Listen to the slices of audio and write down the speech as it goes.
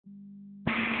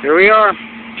Here we are,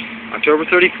 October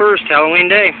 31st, Halloween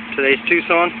Day. Today's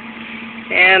Tucson.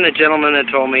 And the gentleman that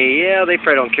told me, yeah, they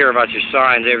probably don't care about your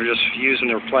signs. They were just using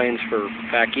their planes for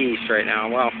back east right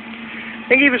now. Well, I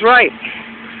think he was right.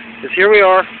 Because here we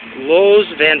are, Lowe's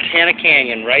Ventana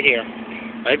Canyon, right here.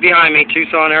 Right behind me,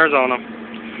 Tucson, Arizona.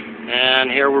 And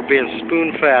here we're being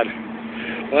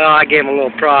spoon-fed. Well, I gave him a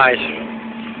little prize.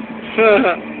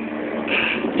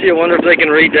 Gee, I wonder if they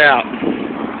can read that.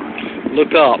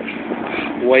 Look up.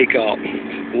 Wake up.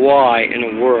 Why in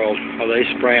the world are they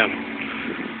spraying?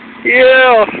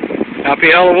 Yeah!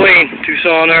 Happy Halloween,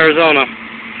 Tucson, Arizona.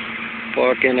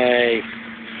 Fucking A.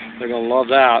 They're gonna love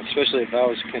that, especially if I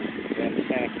was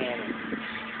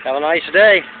Have a nice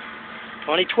day.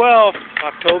 2012,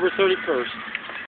 October 31st.